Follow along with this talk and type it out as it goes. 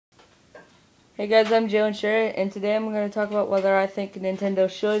Hey guys, I'm Jalen Sherry, and today I'm going to talk about whether I think Nintendo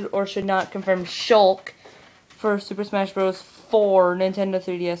should or should not confirm Shulk for Super Smash Bros. For Nintendo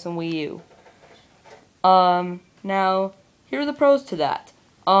 3DS and Wii U. Now, here are the pros to that.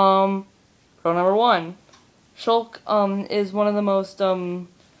 Pro number one, Shulk, is one of the most,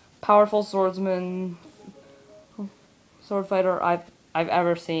 powerful sword fighter I've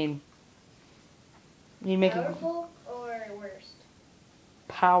ever seen. You make powerful or worst?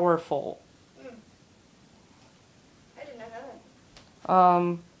 Powerful. I did not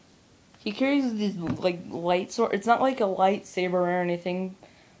know that. He carries these, like, light sword. It's not like a lightsaber or anything,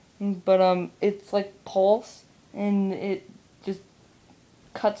 but, it's like pulse, and it just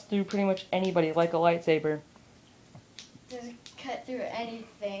cuts through pretty much anybody like a lightsaber. Does it cut through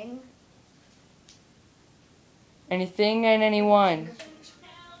anything? Anything and anyone.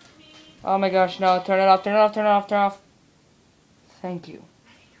 Oh my gosh, no, turn it off, turn it off, turn it off, turn it off. Thank you.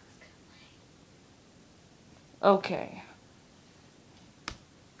 Okay.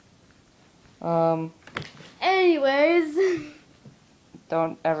 Anyways.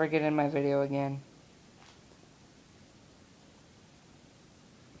 Don't ever get in my video again.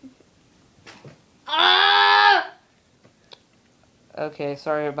 Ah! Okay,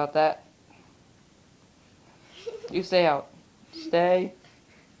 sorry about that. You stay out. Stay.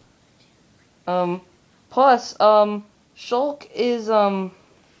 Plus, Shulk is,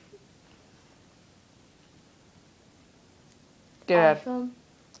 Awesome.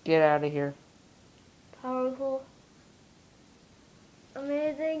 Get out of here. Powerful.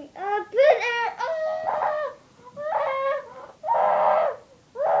 Amazing. I'll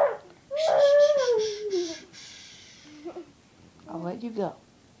let you go.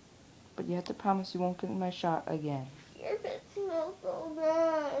 But you have to promise you won't get in my shot again. Your pit smells so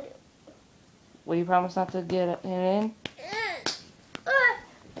bad. Will you promise not to get it in?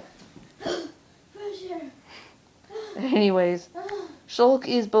 Anyways, Shulk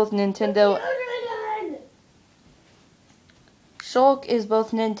is both Nintendo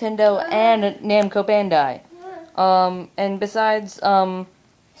and Namco Bandai. And besides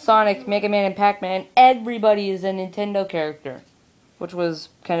Sonic, Mega Man, and Pac-Man, everybody is a Nintendo character, which was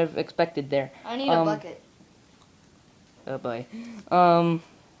kind of expected there. I need a bucket. Oh boy.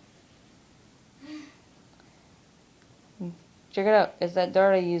 Check it out. It's that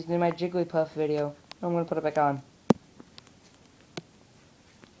dart I used in my Jigglypuff video. I'm gonna put it back on.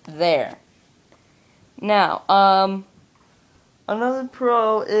 There. Now, another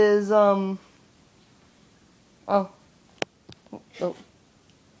pro is, oh.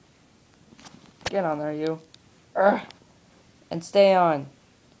 Get on there, you. Urgh. And stay on.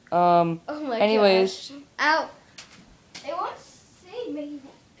 Oh my anyways. gosh. Ow. They won't say me,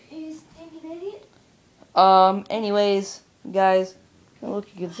 you stinking idiot. Anyways, guys. Look,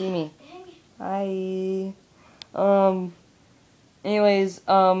 you can see me. Hi. Anyways,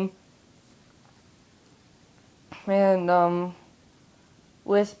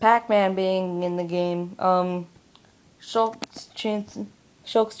 with Pac-Man being in the game, Shulk's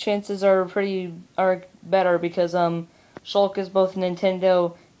chances are better because, Shulk is both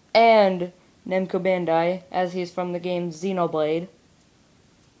Nintendo and Namco Bandai, as he's from the game Xenoblade.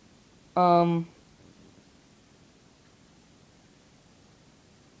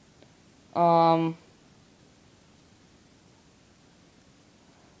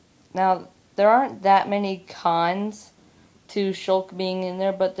 Now, there aren't that many cons to Shulk being in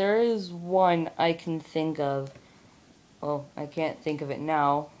there, but there is one I can think of. Well, I can't think of it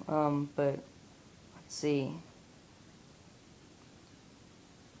now, but let's see.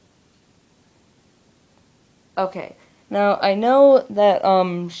 Okay, now I know that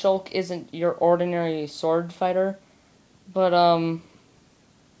Shulk isn't your ordinary sword fighter, but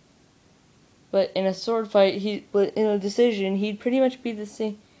in a sword fight, but in a decision, he'd pretty much be the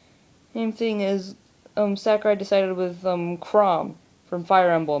same thing as Sakurai decided with Chrom from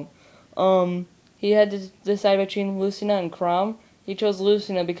Fire Emblem. He had to decide between Lucina and Chrom. He chose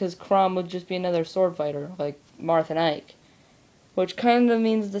Lucina because Chrom would just be another sword fighter, like Marth and Ike. Which kind of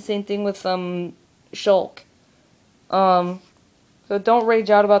means the same thing with Shulk. So don't rage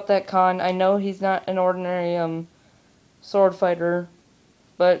out about that con. I know he's not an ordinary sword fighter,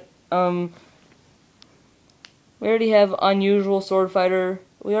 but we already have an unusual sword fighter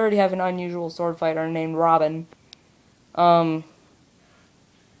named Robin.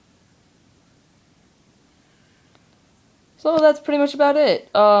 So that's pretty much about it.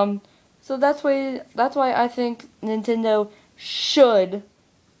 So that's why I think Nintendo should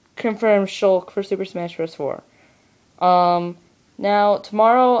confirm Shulk for Super Smash Bros. 4. Now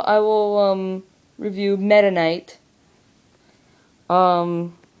tomorrow I will review Meta Knight.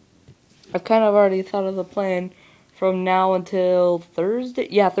 I've kind of already thought of the plan from now until Thursday.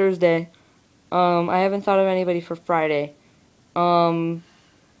 Yeah, Thursday. I haven't thought of anybody for Friday. But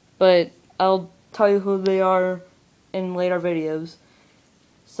I'll tell you who they are in later videos.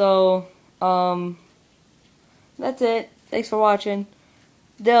 So, that's it. Thanks for watching.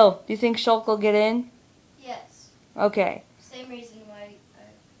 Dill, do you think Shulk will get in? Yes. Okay. Same reason why.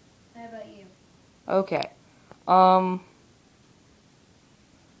 How about you? Okay.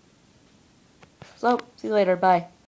 So, see you later. Bye.